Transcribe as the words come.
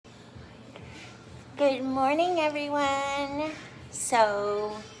Good morning, everyone.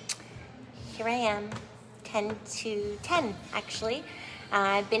 So here I am, 10 to 10 actually.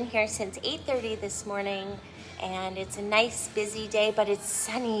 I've been here since 8:30 this morning, and it's a nice busy day, but it's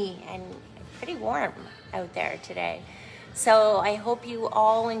sunny and pretty warm out there today. So I hope you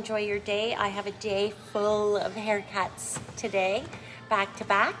all enjoy your day. I have a day full of haircuts today, back to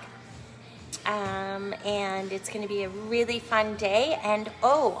back. And it's going to be a really fun day. And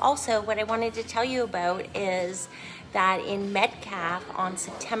also what I wanted to tell you about is that in Metcalf on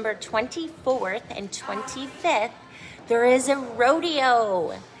September 24th and 25th, there is a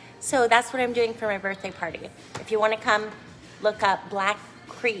rodeo. So that's what I'm doing for my birthday party. If you want to come, look up Black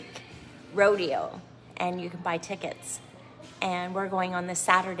Creek Rodeo and you can buy tickets. And we're going on the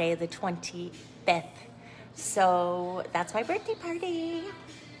Saturday, the 25th. So that's my birthday party.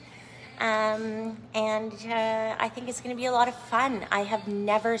 I think it's going to be a lot of fun. I have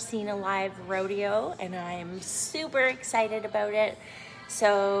never seen a live rodeo, and I'm super excited about it.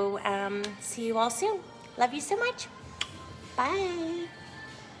 So see you all soon. Love you so much. Bye.